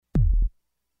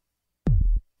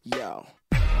Yo.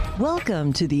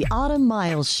 Welcome to the Autumn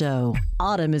Miles Show.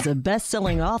 Autumn is a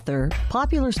best-selling author,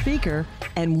 popular speaker,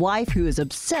 and wife who is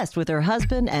obsessed with her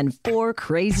husband and 4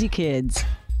 crazy kids.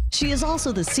 She is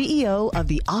also the CEO of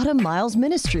the Autumn Miles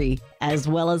Ministry, as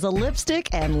well as a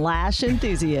lipstick and lash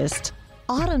enthusiast.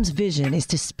 Autumn's vision is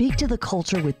to speak to the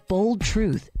culture with bold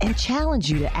truth and challenge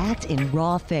you to act in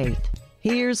raw faith.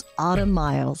 Here's Autumn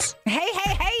Miles. Hey,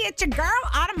 it's your girl,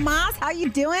 Autumn Miles. How you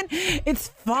doing? It's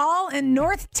fall in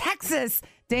North Texas.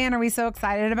 Dan, are we so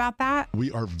excited about that?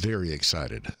 We are very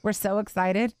excited. We're so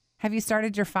excited. Have you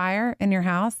started your fire in your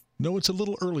house? No, it's a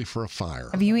little early for a fire.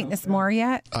 Have you eaten a s'more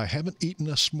yet? I haven't eaten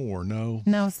a s'more, no.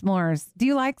 No s'mores. Do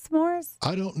you like s'mores?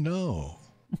 I don't know.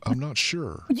 I'm not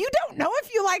sure. You don't know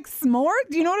if you like s'more?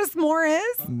 Do you know what a s'more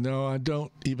is? No, I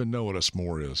don't even know what a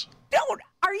s'more is. Don't.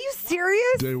 Are you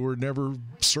serious? They were never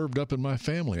served up in my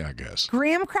family, I guess.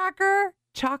 Graham cracker,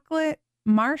 chocolate,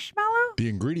 marshmallow? The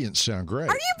ingredients sound great.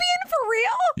 Are you being for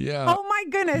real? Yeah. Oh my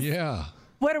goodness. Yeah.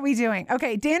 What are we doing?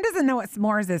 Okay, Dan doesn't know what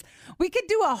s'mores is. We could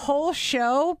do a whole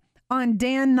show on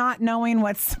Dan not knowing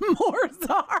what s'mores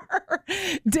are.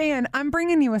 Dan, I'm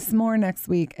bringing you a s'more next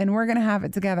week, and we're going to have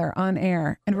it together on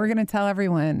air, and we're going to tell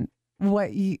everyone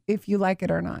if you like it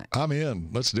or not. I'm in.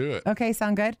 Let's do it. Okay,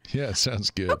 sound good? Yeah, it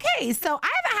sounds good. Okay, so I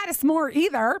haven't had a s'more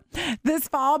either this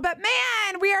fall, but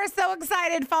man, we are so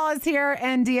excited. Fall is here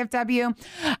in DFW.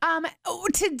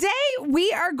 Today,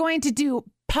 we are going to do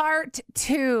part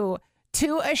 2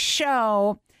 to a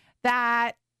show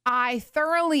that I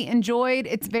thoroughly enjoyed.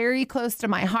 It's very close to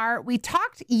my heart. We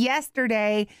talked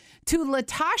yesterday to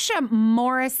Latasha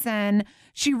Morrison.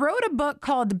 She wrote a book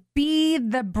called Be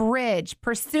the Bridge,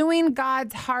 Pursuing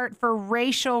God's Heart for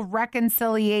Racial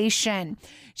Reconciliation.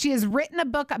 She has written a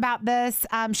book about this.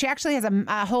 She actually has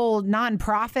a whole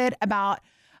nonprofit about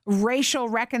racial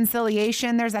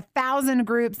reconciliation. There's 1,000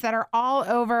 groups that are all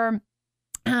over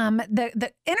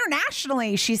the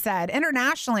internationally, she said,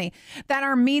 that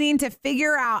are meeting to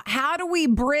figure out how do we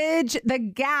bridge the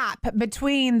gap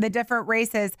between the different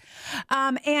races.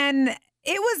 And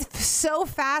it was so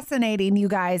fascinating, you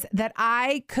guys, that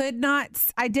I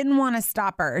didn't want to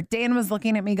stop her. Dan was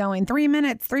looking at me going, 3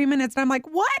 minutes. And I'm like,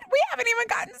 what? We haven't even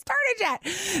gotten started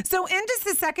yet. So in just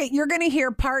a second, you're going to hear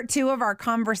part 2 of our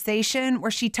conversation where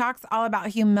she talks all about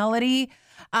humility,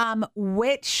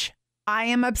 which I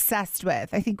am obsessed with.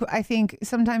 I think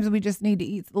sometimes we just need to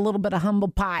eat a little bit of humble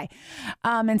pie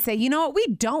and say, you know what, we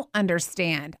don't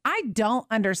understand. I don't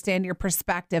understand your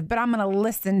perspective, but I'm going to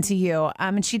listen to you.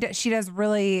 And she does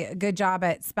really a good job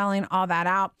at spelling all that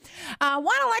out. I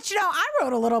want to let you know, I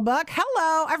wrote a little book.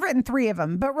 Hello. I've written 3 of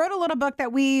them, but wrote a little book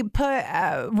that we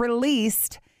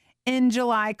released in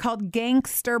July called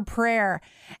Gangster Prayer.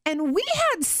 And we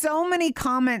had so many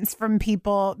comments from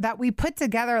people that we put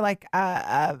together like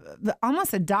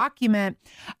almost a document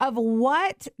of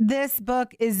what this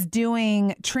book is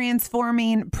doing,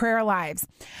 transforming prayer lives.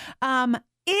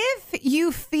 If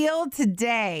you feel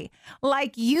today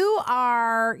like you're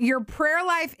a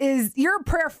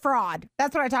prayer fraud.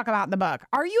 That's what I talk about in the book.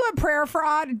 Are you a prayer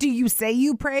fraud? Do you say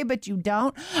you pray, but you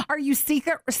don't? Are you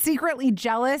secretly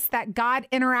jealous that God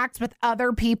interacts with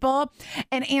other people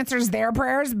and answers their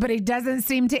prayers, but he doesn't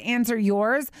seem to answer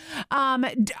yours?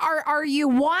 Are you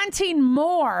wanting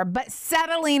more, but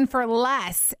settling for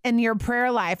less in your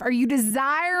prayer life? Are you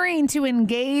desiring to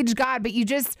engage God, but you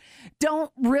just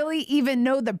don't really even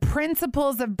know the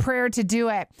principles of prayer to do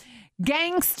it?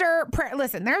 Gangster prayer.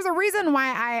 Listen, there's a reason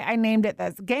why I named it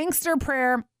this. Gangster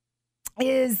prayer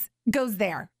goes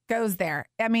there.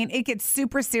 I mean, it gets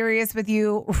super serious with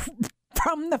you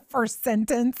from the first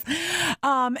sentence,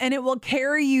 and it will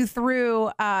carry you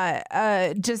through.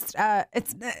 I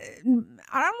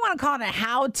don't want to call it a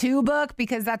how-to book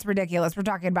because that's ridiculous. We're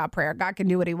talking about prayer. God can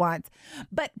do what he wants.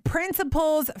 But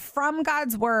principles from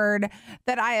God's word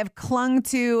that I have clung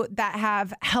to that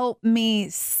have helped me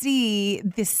see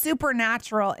the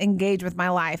supernatural engage with my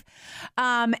life.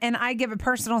 And I give a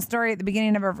personal story at the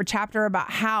beginning of every chapter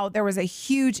about how there was a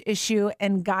huge issue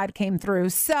and God came through.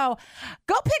 So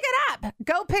go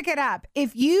pick it up.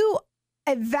 If you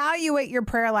evaluate your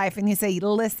prayer life and you say,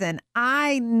 listen,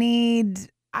 I need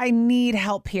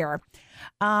help here.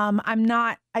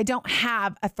 I don't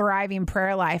have a thriving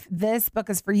prayer life. This book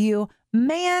is for you.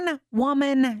 Man,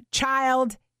 woman,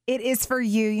 child, it is for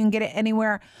you. You can get it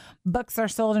anywhere books are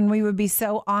sold, and we would be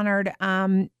so honored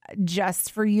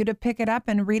just for you to pick it up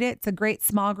and read it. It's a great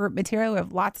small group material. We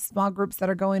have lots of small groups that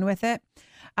are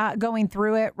going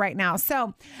through it right now.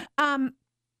 So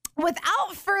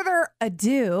without further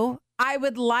ado, I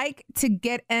would like to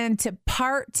get into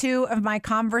part 2 of my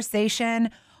conversation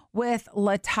with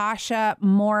Latasha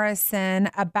Morrison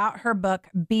about her book,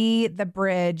 Be the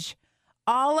Bridge,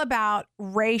 all about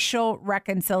racial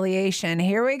reconciliation.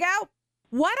 Here we go.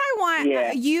 What I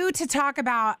want you to talk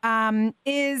about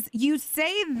is you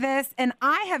say this, and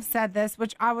I have said this,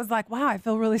 which I was like, wow, I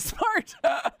feel really smart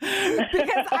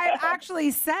because I've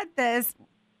actually said this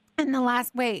in the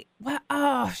last,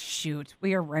 oh, shoot,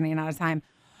 we are running out of time.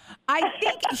 I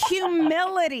think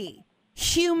humility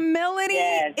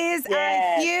is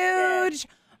a huge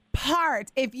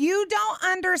part. If you don't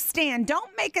understand,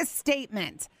 don't make a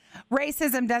statement.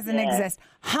 Racism doesn't exist.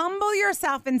 Humble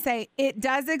yourself and say it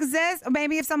does exist. Or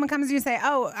maybe if someone comes to you and say,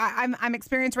 "Oh, I'm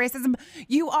experiencing racism,"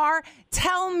 you are.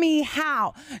 Tell me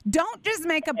how. Don't just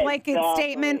make a blanket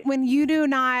statement when you do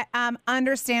not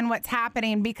understand what's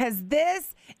happening, because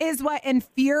this is what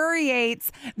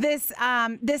infuriates this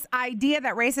this idea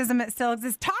that racism still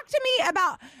exists. Talk to me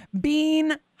about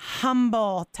being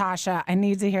humble, Tasha. I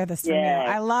need to hear this from you.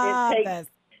 I love this.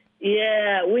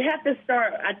 Yeah, we have to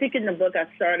start. I think in the book I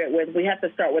started with, we have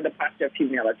to start with a posture of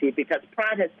humility, because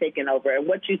pride has taken over. And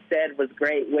what you said was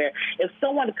great, where if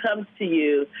someone comes to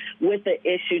you with an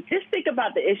issue, just think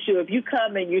about the issue. If you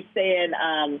come and you're saying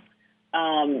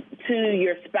to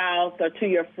your spouse or to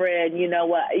your friend, you know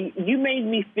what, you made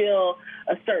me feel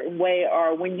a certain way,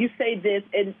 or when you say this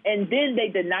and then they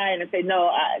deny it and say,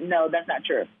 no, that's not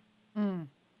true.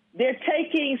 They're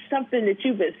taking something that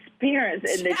you've experienced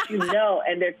and that you know,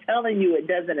 and they're telling you it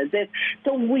doesn't exist.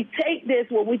 So when we take this,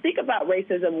 when we think about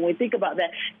racism, when we think about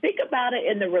that, think about it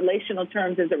in the relational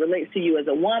terms as it relates to you as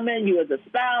a woman, you as a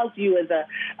spouse, you as a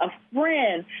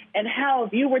friend, and how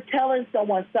if you were telling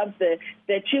someone something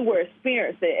that you were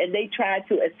experiencing and they tried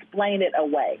to explain it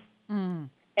away.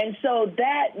 And so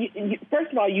that,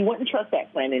 first of all, you wouldn't trust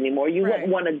that friend anymore. You wouldn't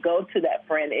want to go to that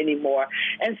friend anymore.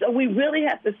 And so we really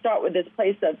have to start with this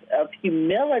place of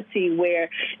humility, where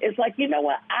it's like, you know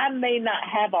what, I may not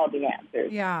have all the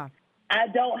answers. Yeah. I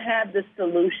don't have the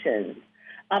solutions.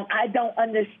 I don't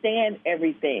understand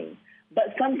everything.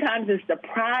 But sometimes it's the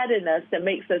pride in us that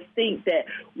makes us think that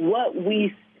what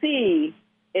we see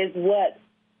is what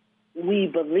we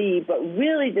believe. But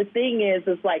really the thing is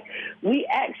like we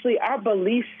actually, our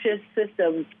belief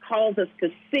systems cause us to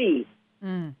see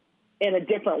in a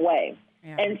different way.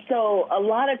 Yeah. And so a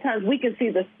lot of times we can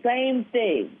see the same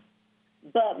thing,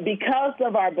 but because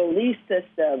of our belief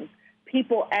systems,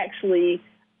 people actually,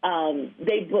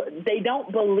 they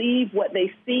don't believe what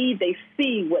they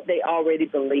see what they already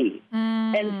believe.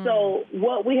 And so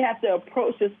what we have to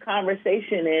approach this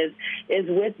conversation is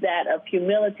with that of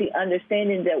humility,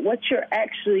 understanding that what you're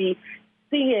actually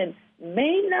seeing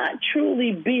may not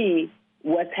truly be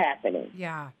what's happening.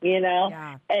 Yeah. You know?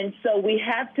 Yeah. And so we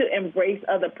have to embrace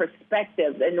other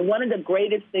perspectives. And one of the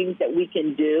greatest things that we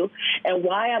can do, and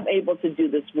why I'm able to do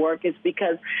this work, is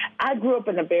because I grew up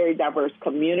in a very diverse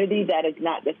community that is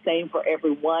not the same for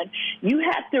everyone. You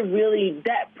have to really,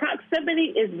 that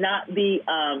proximity is not the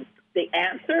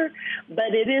answer,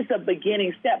 but it is a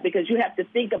beginning step, because you have to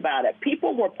think about it.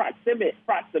 People were proximate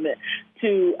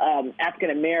to African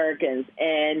Americans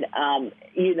and,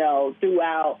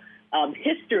 throughout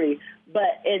history,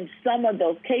 but in some of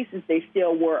those cases, they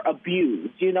still were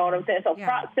abused. You know what I'm saying? So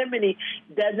proximity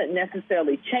doesn't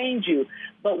necessarily change you,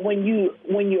 but when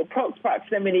you approach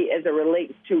proximity as it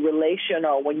relates to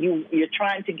relational, when you're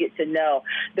trying to get to know,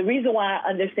 the reason why I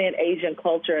understand Asian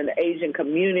culture and the Asian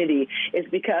community is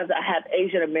because I have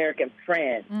Asian American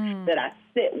friends that I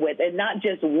sit with, and not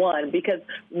just one, because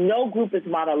no group is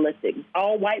monolithic.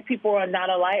 All white people are not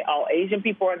alike. All Asian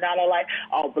people are not alike.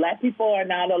 All black people are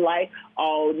not alike.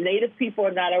 All Native people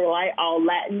are not alike. All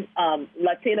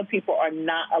Latino people are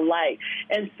not alike.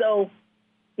 And so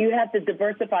you have to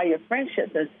diversify your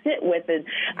friendships and sit with it.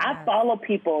 I follow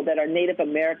people that are Native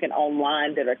American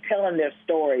online, that are telling their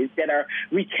stories, that are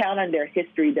recounting their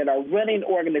history, that are running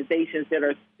organizations, that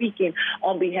are speaking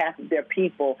on behalf of their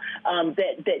people,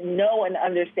 that know and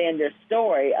understand their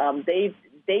story.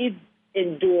 They've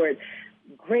endured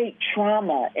great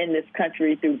trauma in this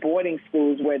country through boarding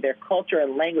schools where their culture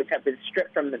and language have been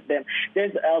stripped from them.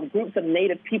 There's groups of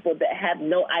Native people that have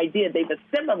no idea. They've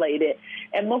assimilated,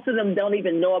 and most of them don't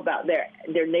even know about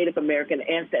their Native American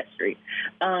ancestry.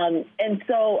 And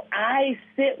so I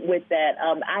sit with that.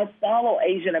 I follow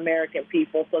Asian American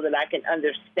people so that I can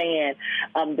understand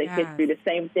the history. The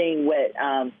same thing with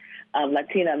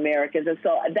Latino Americans. And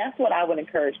so that's what I would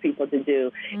encourage people to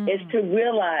do, is to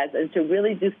realize and to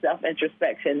really do self-introspection,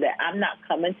 that I'm not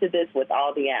coming to this with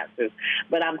all the answers,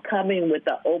 but I'm coming with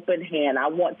an open hand. I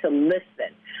want to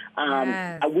listen.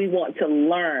 We want to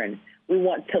learn. We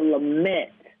want to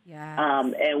lament. Yes.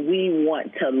 And we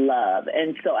want to love.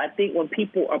 And so I think when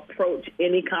people approach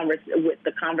any with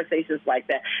the conversations like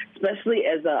that, especially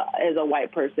as a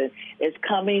white person, is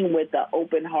coming with an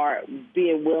open heart,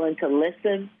 being willing to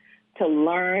listen, to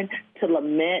learn, to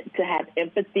lament, to have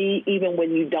empathy, even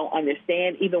when you don't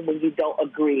understand, even when you don't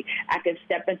agree. I can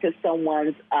step into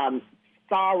someone's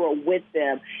sorrow with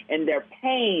them and their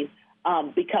pain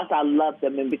because I love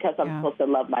them and because I'm supposed to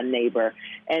love my neighbor.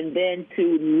 And then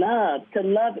to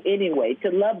love anyway, to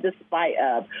love despite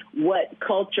of what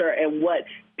culture and what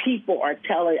people are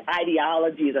telling,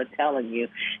 ideologies are telling you,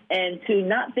 and to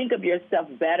not think of yourself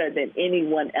better than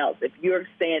anyone else. If you're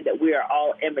saying that we are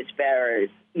all image bearers,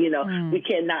 we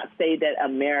cannot say that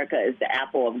America is the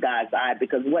apple of God's eye,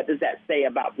 because what does that say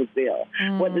about Brazil?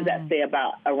 What does that say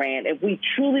about Iran? If we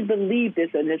truly believe this,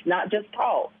 and it's not just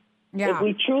talk, if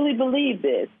we truly believe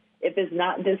this, if it's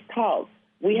not just talk,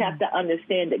 we have to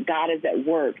understand that God is at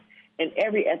work in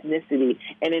every ethnicity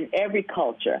and in every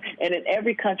culture and in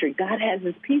every country. God has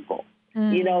his people.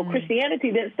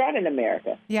 Christianity didn't start in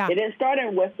America. It didn't start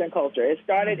in Western culture. It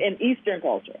started in Eastern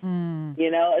culture.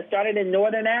 It started in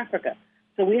Northern Africa.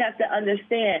 So we have to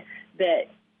understand that,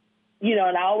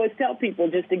 and I always tell people,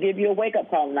 just to give you a wake-up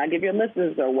call, and I give your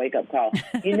listeners a wake-up call.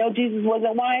 Jesus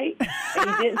wasn't white,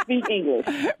 and he didn't speak English.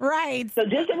 Right. So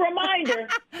just a reminder,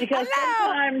 because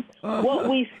sometimes what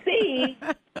we see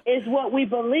is what we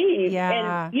believe.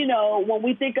 Yeah. And, when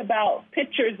we think about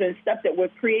pictures and stuff that were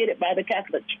created by the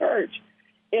Catholic Church,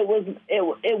 it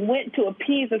went to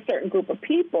appease a certain group of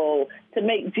people to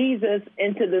make Jesus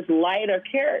into this lighter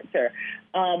character.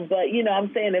 But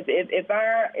I'm saying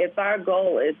if our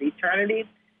goal is eternity,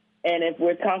 and if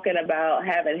we're talking about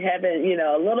having heaven,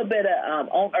 a little bit of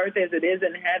on earth as it is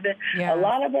in heaven, a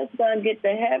lot of us going to get to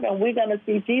heaven. We're going to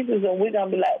see Jesus, and we're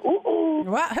going to be like, ooh.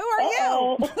 Well, who are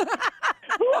you?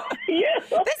 Who are you?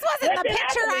 This wasn't the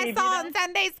picture I saw in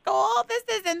Sunday school. This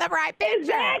isn't the right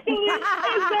picture.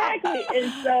 Exactly.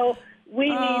 And so we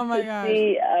need to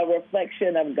see a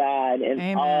reflection of God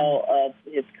in all of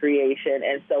his creation.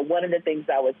 And so one of the things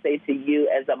I would say to you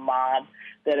as a mom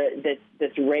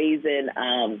that's raising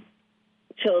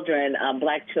children,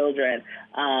 Black children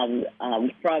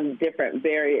from different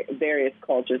various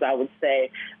cultures, I would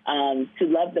say to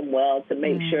love them well, to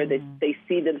make sure that they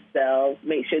see themselves,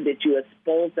 make sure that you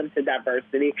expose them to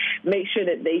diversity, make sure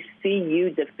that they see you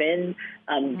defend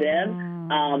them,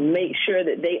 make sure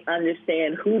that they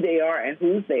understand who they are and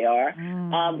whose they are.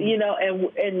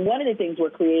 And one of the things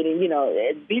we're creating,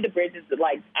 Be the Bridge is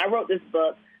like, I wrote this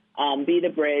book, Be the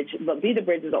Bridge, but Be the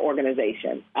Bridge is an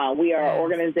organization. We are an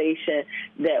organization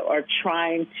that are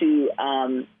trying to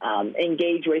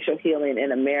engage racial healing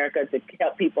in America to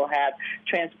help people have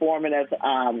transformative,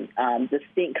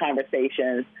 distinct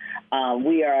conversations.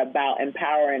 We are about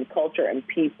empowering culture and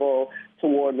people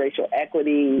toward racial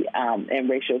equity and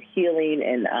racial healing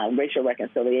and racial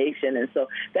reconciliation. And so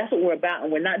that's what we're about.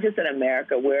 And we're not just in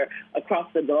America. We're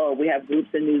across the globe. We have groups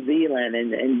in New Zealand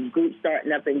and groups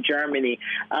starting up in Germany.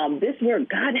 This is where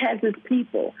God has his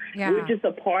people. We're just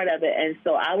a part of it. And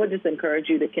so I would just encourage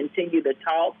you to continue to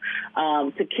talk,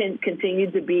 to continue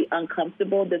to be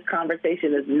uncomfortable. This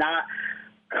conversation is not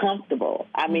comfortable.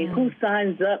 I mean, who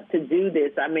signs up to do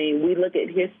this? I mean, we look at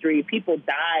history. People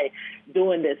die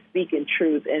doing this, speaking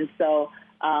truth. And so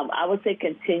I would say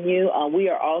continue. We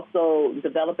are also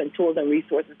developing tools and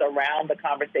resources around the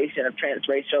conversation of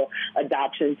transracial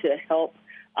adoption to help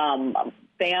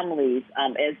families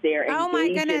as they're engaging. Oh my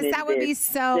goodness, that would be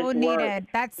so needed.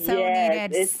 That's so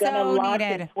needed. It's going to launch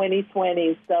in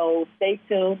 2020. So stay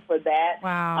tuned for that.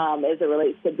 Wow. As it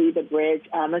relates to Be the Bridge.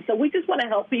 And so we just want to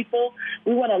help people.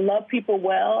 We want to love people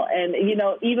well. And,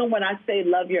 even when I say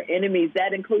love your enemies,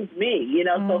 that includes me,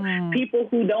 so people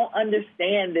who don't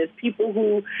understand this, people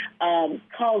who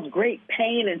cause great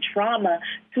pain and trauma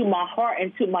to my heart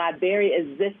and to my very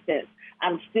existence,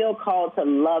 I'm still called to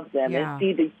love them and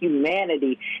see the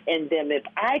humanity in them. If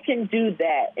I can do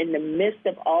that in the midst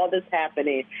of all this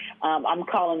happening, I'm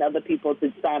calling other people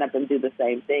to sign up and do the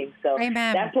same thing. So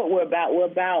that's what we're about. We're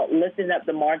about lifting up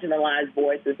the marginalized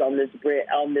voices on this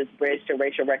bridge to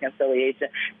racial reconciliation,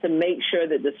 to make sure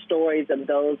that the stories of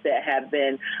those that have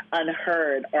been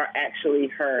unheard are actually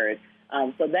heard.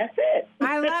 So that's it.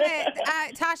 I love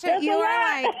it. Tasha, you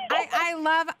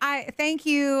are thank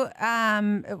you.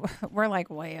 We're like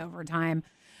way over time,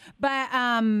 but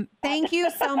thank you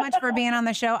so much for being on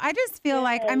the show. I just feel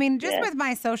like, with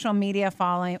my social media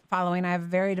following, I have a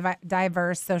very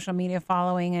diverse social media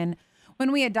following. And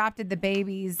when we adopted the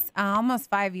babies almost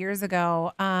 5 years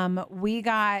ago, we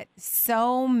got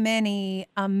so many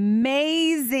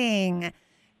amazing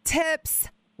tips,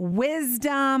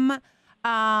 wisdom,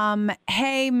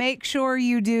 hey, make sure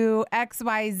you do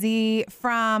XYZ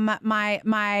from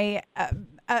my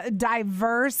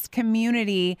diverse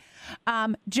community.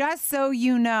 Just so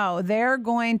you know, they're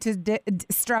going to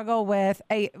struggle with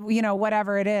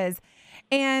whatever it is.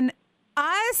 And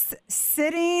us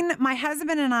sitting, my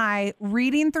husband and I,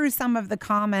 reading through some of the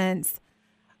comments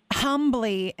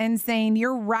humbly and saying,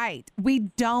 you're right. We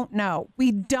don't know.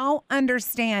 We don't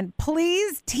understand.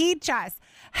 Please teach us.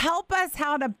 Help us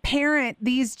how to parent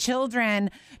these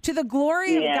children to the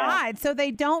glory of God, so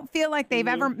they don't feel like they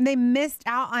missed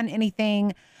out on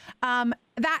anything.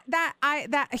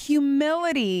 That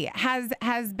humility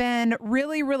has been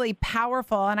really, really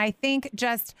powerful. And I think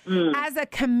just as a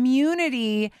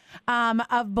community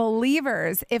of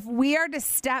believers, if we are to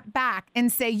step back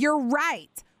and say, you're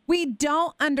right, we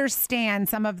don't understand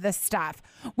some of this stuff.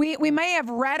 We may have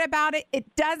read about it.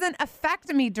 It doesn't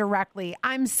affect me directly.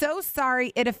 I'm so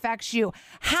sorry it affects you.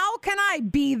 How can I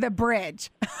be the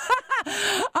bridge?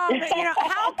 How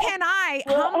can I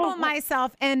humble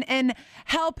myself and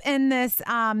help in this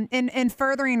in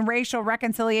furthering racial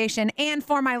reconciliation? And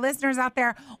for my listeners out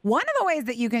there, one of the ways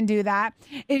that you can do that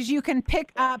is you can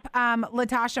pick up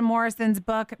Latasha Morrison's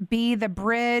book, Be the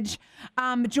Bridge.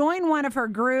 Join one of her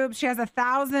groups. She has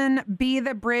 1,000 Be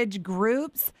the Bridge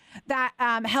groups that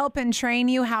help and train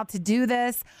you how to do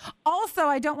this. Also,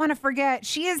 I don't want to forget,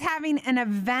 she is having an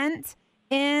event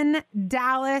in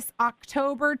Dallas,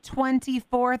 October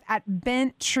 24th at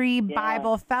Bent Tree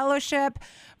Bible Fellowship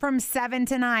from 7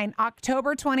 to 9.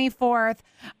 October 24th.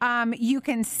 You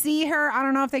can see her. I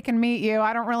don't know if they can meet you.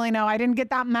 I don't really know. I didn't get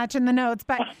that much in the notes,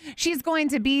 but she's going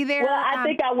to be there. Well, I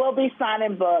think I will be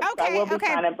signing books. Okay, I will be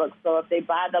signing books. So if they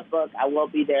buy the book, I will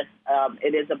be there.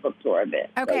 It is a book tour event.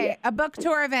 Okay, a book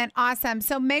tour event. Awesome.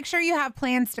 So make sure you have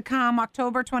plans to come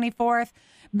October 24th.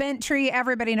 Bent Tree,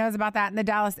 everybody knows about that in the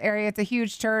Dallas area. It's a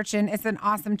huge church, and it's an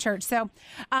awesome church. So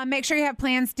make sure you have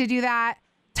plans to do that.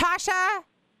 Tasha,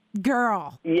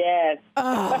 girl. Yes.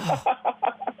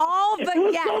 All the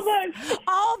yes.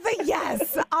 All the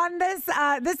yes on this.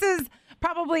 This is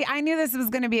probably, I knew this was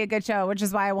going to be a good show, which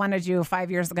is why I wanted you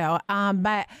 5 years ago.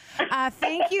 But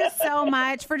thank you so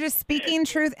much for just speaking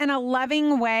truth in a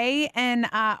loving way and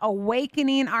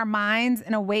awakening our minds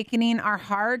and awakening our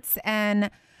hearts.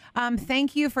 And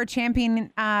thank you for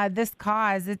championing this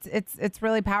cause. It's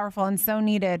really powerful and so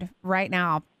needed right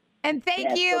now. And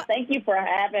thank you. So thank you for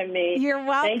having me. You're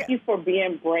welcome. Thank you for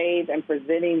being brave and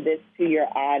presenting this to your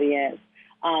audience.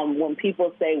 When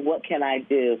people say, what can I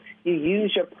do? You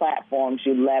use your platforms,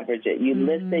 you leverage it. You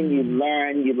listen, you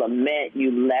learn, you lament,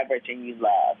 you leverage, and you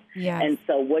love. Yes. And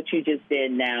so what you just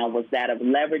did now was that of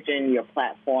leveraging your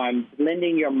platform,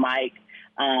 lending your mic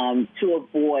to a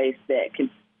voice that can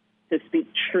to speak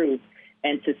truth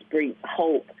and to speak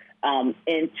hope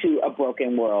into a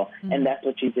broken world. And that's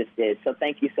what you just did. So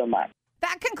thank you so much.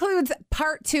 That concludes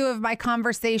part 2 of my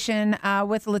conversation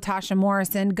with Latasha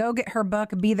Morrison. Go get her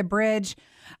book, Be the Bridge.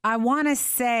 I want to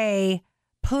say,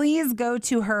 please go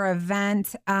to her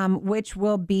event, which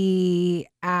will be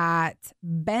at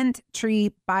Bent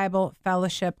Tree Bible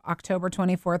Fellowship, October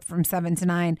 24th from 7 to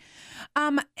 9.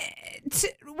 We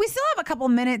still have a couple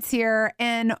minutes here,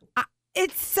 and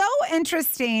it's so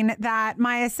interesting that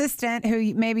my assistant,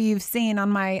 who maybe you've seen on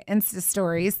my Insta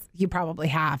stories, you probably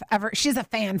have, she's a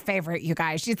fan favorite, you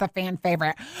guys. She's a fan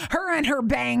favorite. Her and her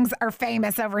bangs are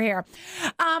famous over here.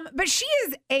 But she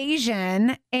is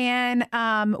Asian and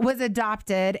was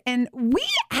adopted. And we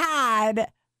had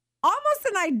almost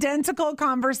an identical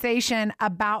conversation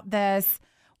about this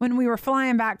when we were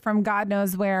flying back from God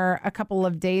knows where a couple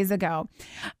of days ago.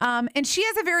 And she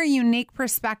has a very unique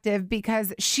perspective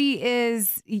because she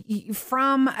is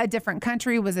from a different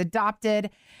country, was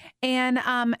adopted. And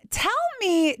tell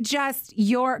me just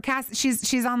Cass,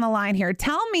 she's on the line here.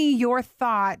 Tell me your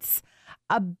thoughts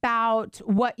about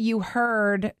what you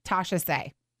heard Tasha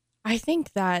say. I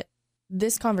think that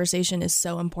this conversation is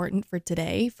so important for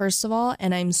today, first of all,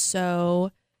 and I'm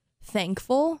so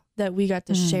thankful that we got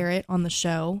to share it on the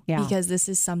show because this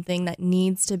is something that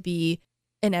needs to be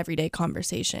an everyday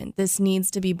conversation. This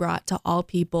needs to be brought to all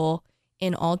people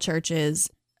in all churches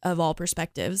of all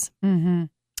perspectives.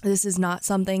 This is not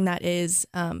something that is,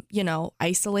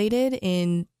 isolated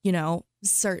in,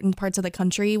 certain parts of the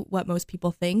country, what most people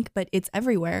think, but it's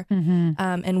everywhere.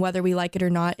 And whether we like it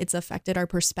or not, it's affected our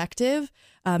perspective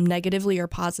negatively or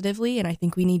positively. And I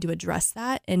think we need to address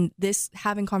that. And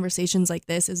having conversations like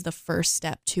this is the first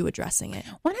step to addressing it.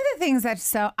 One of the things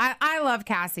that's I love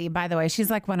Cassie, by the way.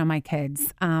 She's like one of my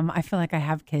kids. I feel like I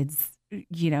have kids.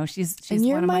 She's and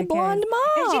you're one of my blonde kids.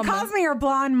 mom. And she calls me her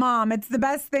blonde mom. It's the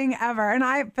best thing ever. And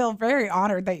I feel very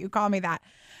honored that you call me that.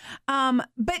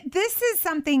 But this is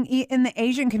something in the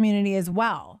Asian community as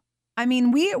well. I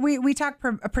mean, we talk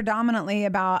predominantly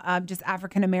about just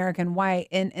African American white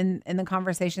in the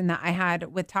conversation that I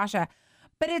had with Tasha,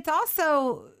 but it's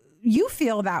also, you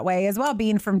feel that way as well,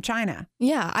 being from China.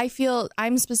 Yeah, I feel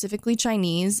I'm specifically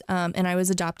Chinese, and I was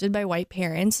adopted by white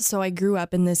parents. So I grew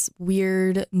up in this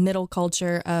weird middle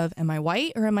culture of, am I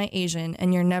white or am I Asian?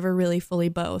 And you're never really fully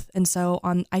both. And so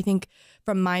I think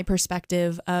from my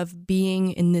perspective of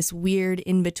being in this weird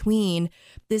in between,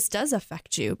 this does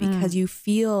affect you because you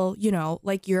feel,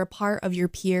 like you're a part of your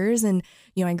peers. And,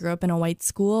 I grew up in a white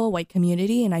school, white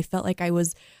community, and I felt like I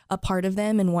was a part of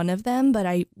them and one of them, but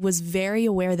I was very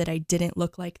aware that I didn't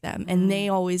look like them. And they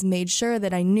always made sure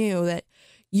that I knew that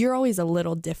you're always a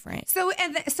little different. So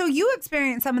you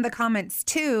experienced some of the comments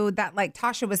too that like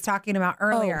Tasha was talking about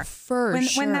earlier. Oh, for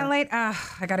sure. When I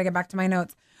got to get back to my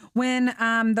notes. When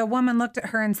the woman looked at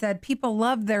her and said, people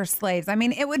love their slaves. I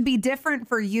mean, it would be different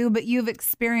for you, but you've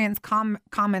experienced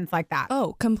comments like that.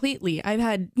 Oh, completely. I've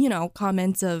had,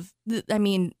 comments of,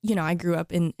 I grew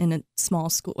up in a small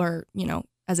school or,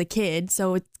 as a kid.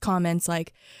 So it's comments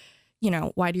like,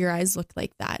 why do your eyes look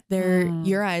like that?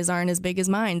 Your eyes aren't as big as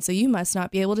mine, so you must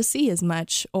not be able to see as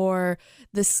much. Or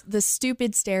the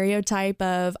stupid stereotype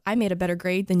of, I made a better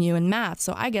grade than you in math,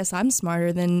 so I guess I'm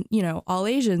smarter than, all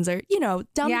Asians, or,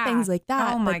 dumb things like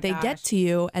that. Oh my but they gosh. get to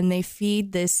you and they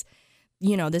feed this,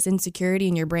 this insecurity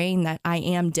in your brain that I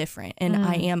am different and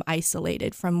I am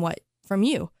isolated from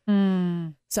you.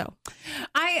 So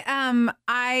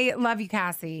I love you,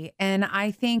 Cassie. And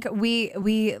I think we,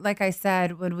 like I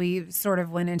said, when we sort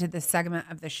of went into this segment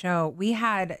of the show, we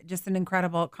had just an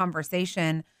incredible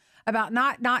conversation about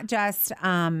not just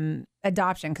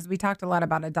adoption, because we talked a lot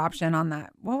about adoption on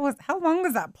that. How long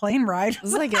was that plane ride? It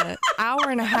was like an hour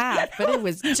and a half, but it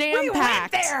was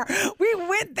jam-packed. We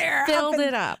went there. Filled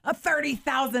it up.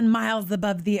 30,000 miles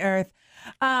above the earth.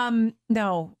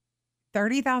 No.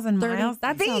 30,000 miles?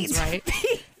 That sounds right.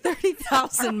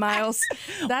 30,000 miles.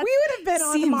 That we would have been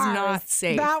on seems Mars. not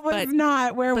safe. That was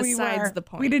not where we were. Besides the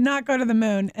point. We did not go to the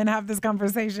moon and have this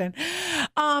conversation.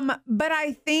 But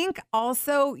I think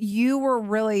also you were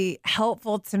really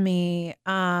helpful to me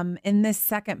in this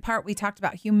second part. We talked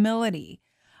about humility.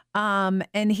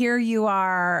 And here you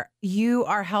are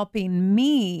helping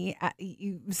me,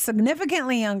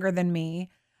 significantly younger than me,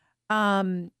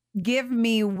 give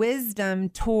me wisdom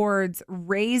towards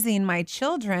raising my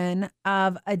children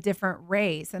of a different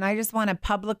race. And I just want to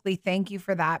publicly thank you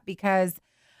for that, because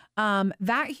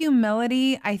that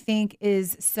humility, I think,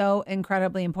 is so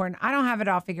incredibly important. I don't have it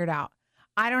all figured out.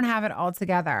 I don't have it all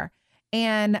together.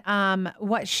 And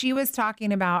what she was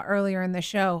talking about earlier in the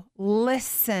show,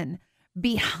 listen,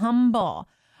 be humble.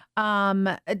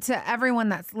 To everyone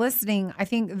that's listening, I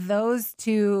think those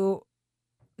two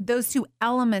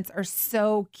elements are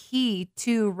so key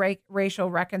to racial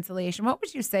reconciliation. What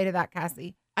would you say to that,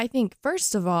 Cassie? I think,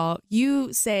 first of all,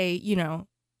 you say,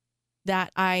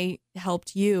 that I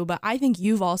helped you, but I think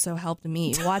you've also helped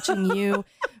me watching you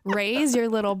raise your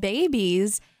little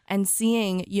babies and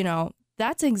seeing,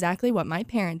 that's exactly what my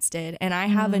parents did. And I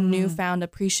have a newfound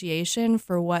appreciation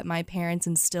for what my parents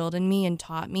instilled in me and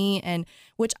taught me, and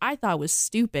which I thought was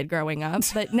stupid growing up.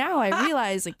 But now I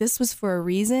realize like this was for a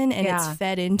reason, and it's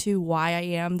fed into why I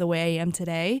am the way I am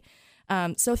today.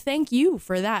 So thank you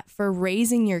for that, for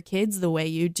raising your kids the way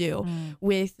you do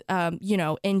with,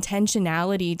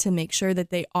 intentionality to make sure that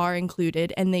they are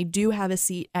included and they do have a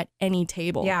seat at any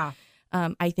table. Yeah.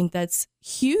 I think that's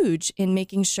huge in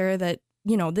making sure that,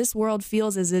 this world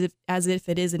feels as if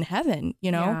it is in heaven,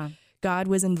 God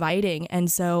was inviting.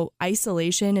 And so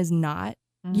isolation is not,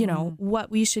 what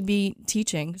we should be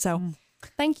teaching. So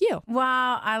thank you.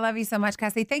 Wow. I love you so much,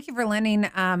 Cassie. Thank you for lending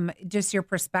just your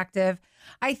perspective.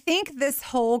 I think this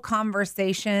whole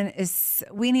conversation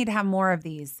we need to have more of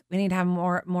these. We need to have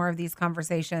more of these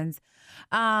conversations.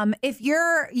 If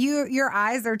your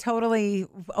eyes are totally,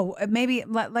 maybe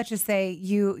let's just say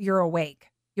you're awake.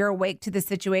 You're awake to the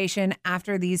situation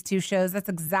after these two shows. That's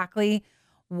exactly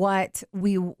what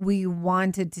we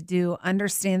wanted to do.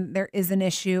 Understand there is an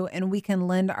issue, and we can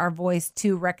lend our voice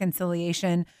to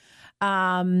reconciliation.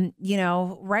 Right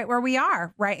where we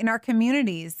are, right in our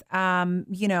communities.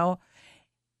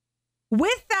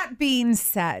 With that being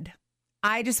said,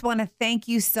 I just want to thank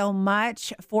you so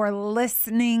much for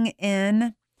listening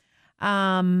in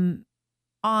on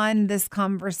this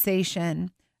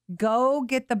conversation. Go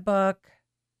get the book.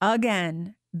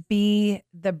 Again, Be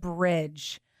the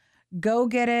Bridge. Go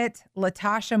get it.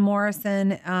 Latasha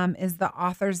Morrison is the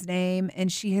author's name,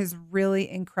 and she has really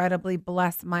incredibly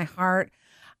blessed my heart.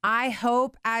 I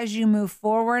hope as you move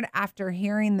forward after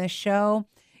hearing the show,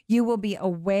 You will be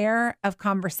aware of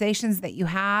conversations that you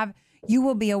have. You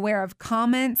will be aware of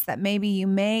comments that maybe you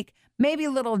make, maybe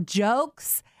little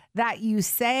jokes that you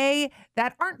say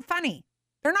that aren't funny.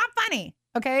 They're not funny,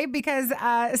 okay? Because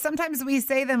sometimes we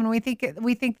say them and we think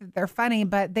that they're funny,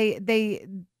 but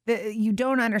you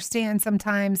don't understand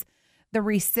sometimes the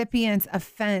recipient's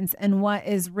offense and what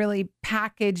is really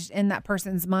packaged in that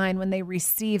person's mind when they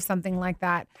receive something like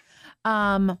that.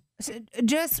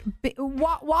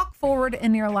 Walk forward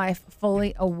in your life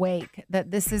fully awake that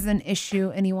this is an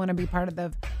issue and you want to be part of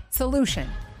the solution,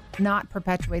 not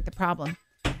perpetuate the problem.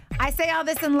 I say all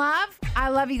this in love. I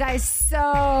love you guys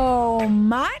so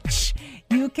much.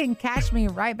 You can catch me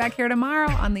right back here tomorrow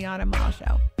on the Autumn Miles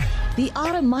Show. The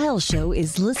Autumn Miles Show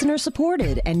is listener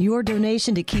supported, and your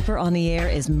donation to keep her on the air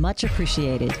is much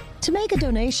appreciated. To make a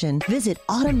donation, visit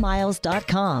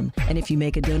autumnmiles.com. And if you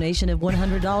make a donation of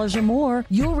 $100 or more,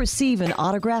 you'll receive an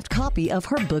autographed copy of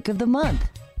her book of the month.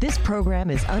 This program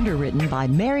is underwritten by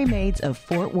Mary Maids of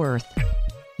Fort Worth.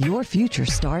 Your future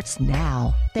starts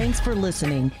now. Thanks for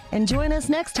listening, and join us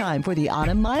next time for the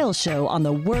Autumn Miles Show on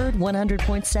the Word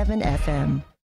 100.7 FM.